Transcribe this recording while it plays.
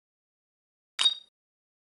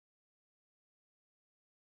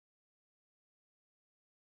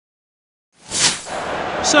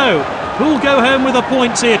So, who'll go home with the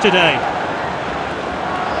points here today?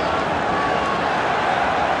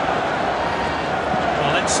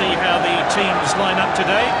 Well, let's see how the teams line up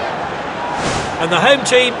today. And the home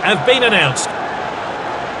team have been announced.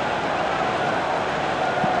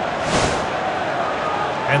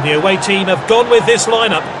 And the away team have gone with this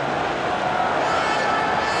lineup.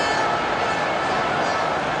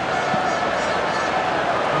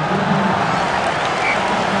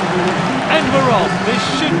 And we're off. This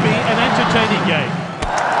should be an entertaining game.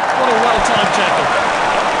 What a well-timed tackle.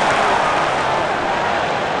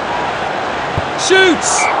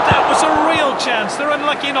 Shoots! That was a real chance. They're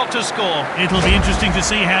unlucky not to score. It'll be interesting to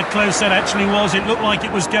see how close that actually was. It looked like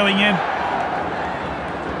it was going in.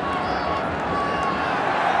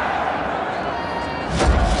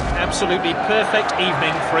 Absolutely perfect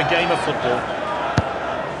evening for a game of football.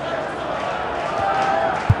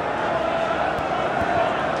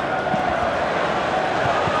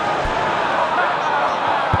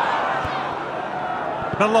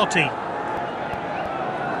 Belotti.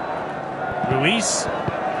 Ruiz.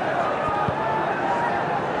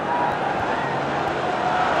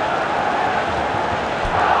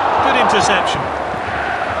 Good interception.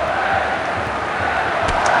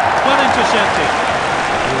 Well intercepted.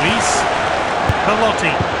 Ruiz.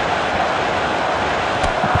 Belotti.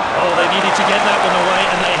 Oh, they needed to get that one away,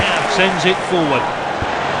 and they have. Sends it forward.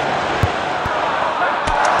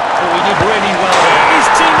 Oh, he did really well there. His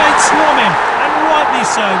teammates swarm him, and rightly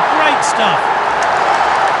so. Great stuff.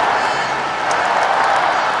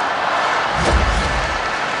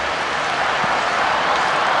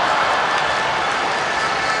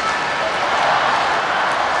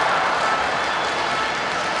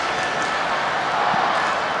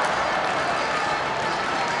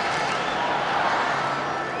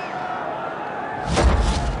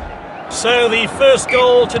 So the first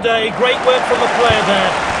goal today, great work from the player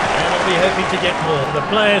there, and I'll be hoping to get more. The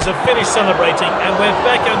players have finished celebrating and we're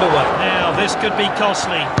back underway. Now this could be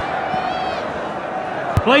costly.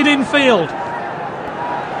 Played in field.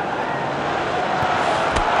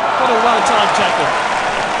 What a well-timed tackle.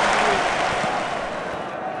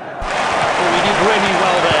 Oh, he did really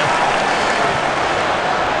well there.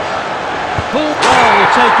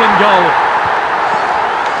 Taken goal.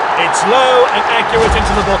 It's low and accurate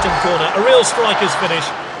into the bottom corner. A real striker's finish,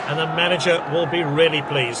 and the manager will be really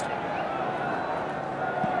pleased.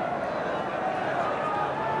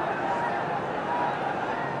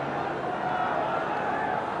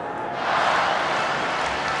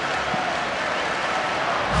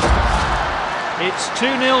 It's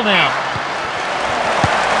 2-0 now.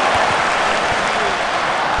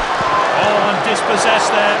 Oh, and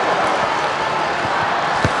dispossessed there.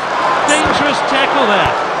 Dangerous tackle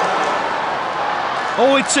there.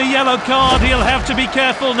 Oh, it's a yellow card. He'll have to be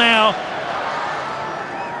careful now.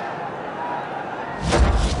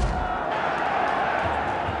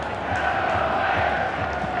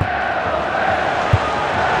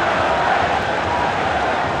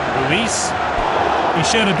 Ruiz. He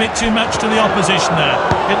showed a bit too much to the opposition there.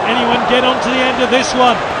 Can anyone get onto the end of this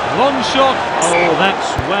one? Long shot. Oh,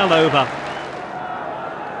 that's well over.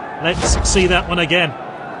 Let's see that one again.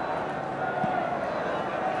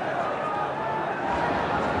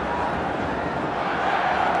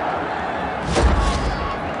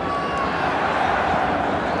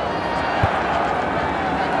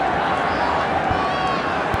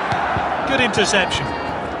 Good interception.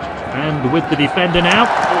 And with the defender now.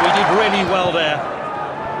 Oh, he did really well there.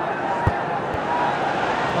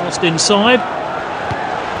 Passed inside.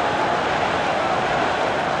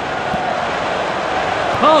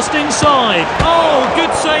 Passed inside. Oh,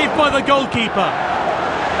 good save by the goalkeeper.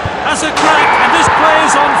 That's a crack, and this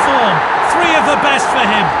player's on form. 3 of the best for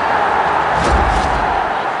him.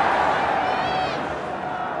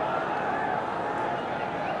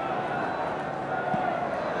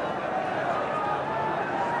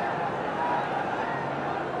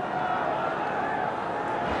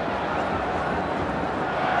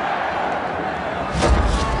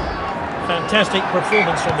 Fantastic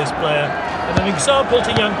performance from this player, and an example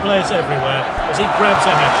to young players everywhere as he grabs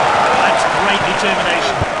a hat-trick. That's great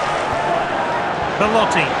determination.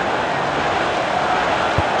 Belotti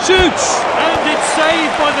shoots, and it's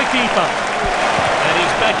saved by the keeper. And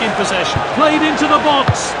he's back in possession. Played into the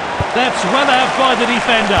box. That's well out by the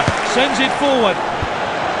defender. Sends it forward.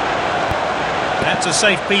 That's a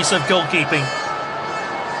safe piece of goalkeeping.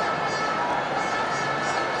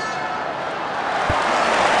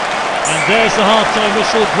 And there's the half-time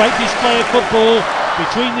whistle. Great display of football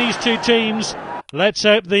between these two teams. Let's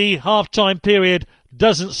hope the half-time period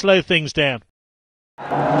doesn't slow things down.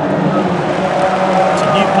 Some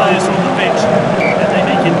new players on the pitch, and they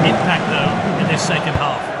make significant impact, though, in this second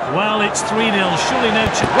half. Well, it's 3-0, surely no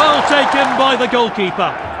chance. Well taken by the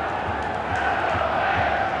goalkeeper.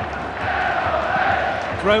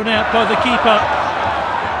 Thrown out by the keeper.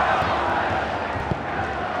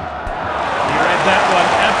 He read that one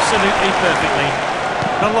absolutely perfectly.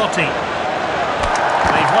 Belotti.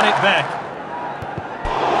 They've won it back.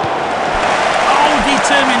 Oh,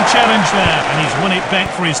 determined challenge there. And he's won it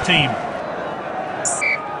back for his team.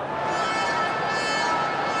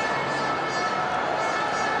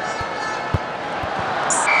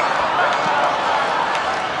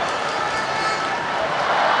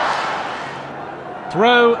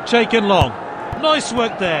 Throw taken long. Nice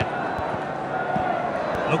work there.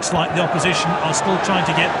 Looks like the opposition are still trying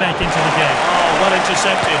to get back into the game. Oh, well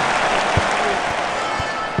intercepted.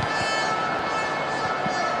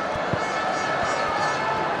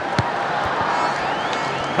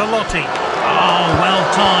 Belotti. Oh, well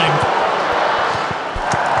timed.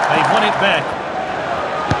 They've won it back.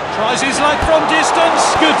 Tries his luck from distance.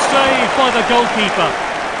 Good save by the goalkeeper.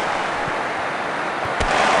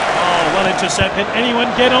 Well intercepted. Anyone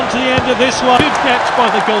get on to the end of this one? Good catch by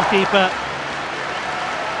the goalkeeper.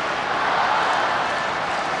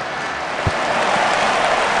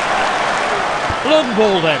 Long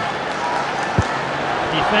ball then.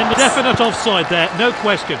 Defender definite offside there, no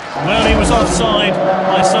question. Well, he was offside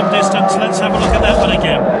by some distance. Let's have a look at that one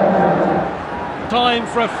again. Time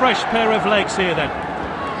for a fresh pair of legs here then.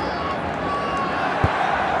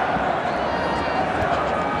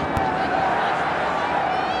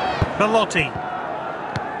 Belotti.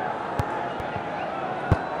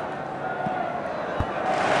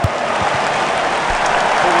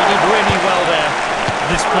 Oh, he did really well there.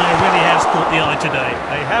 This player really has caught the eye today.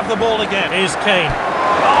 They have the ball again. Here's Kane.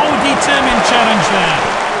 Oh, determined challenge there.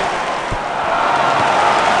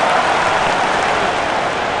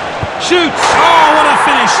 Shoots! Oh, what a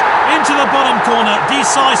finish. Into the bottom corner.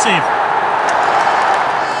 Decisive.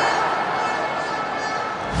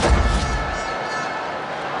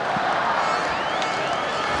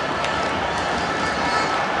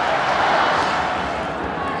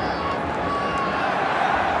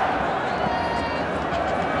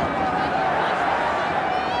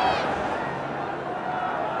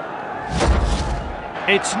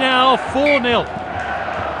 It's now 4-0.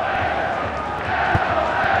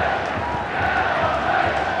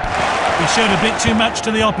 He showed a bit too much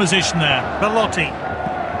to the opposition there. Belotti.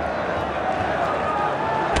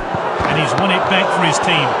 And he's won it back for his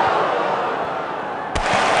team.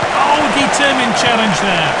 Oh, determined challenge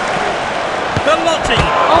there. Belotti.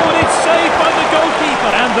 Oh, and it's saved by the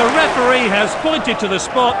goalkeeper. And the referee has pointed to the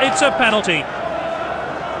spot. It's a penalty.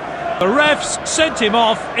 The refs sent him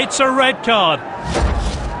off. It's a red card.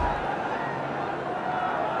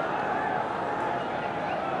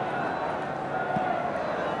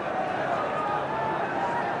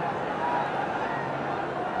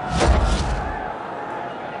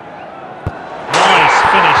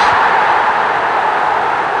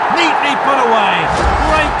 Put away.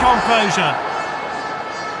 Great composure.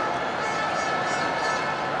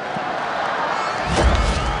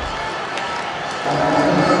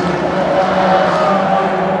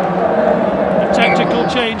 A tactical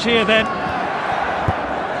change here then.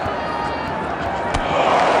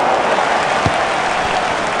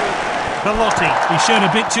 Belotti. He showed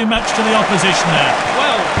a bit too much to the opposition there.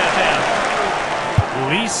 Well cut out.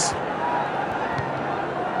 Luis.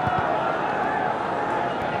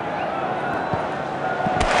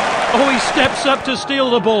 Oh, he steps up to steal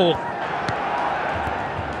the ball. Oh,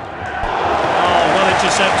 well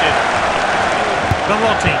intercepted.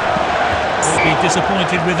 Belotti will be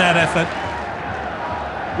disappointed with that effort.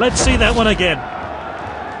 Let's see that one again.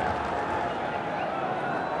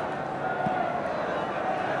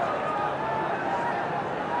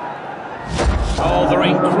 Oh, they're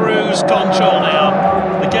in cruise control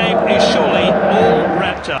now. The game is surely all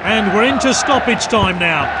wrapped up. And we're into stoppage time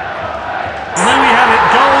now. And there we have it,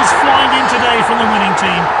 goals flying in today from the winning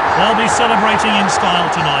team. They'll be celebrating in style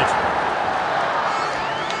tonight.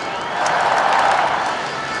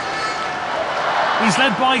 He's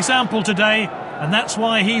led by example today, and that's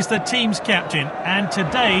why he's the team's captain and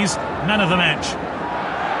today's man of the match.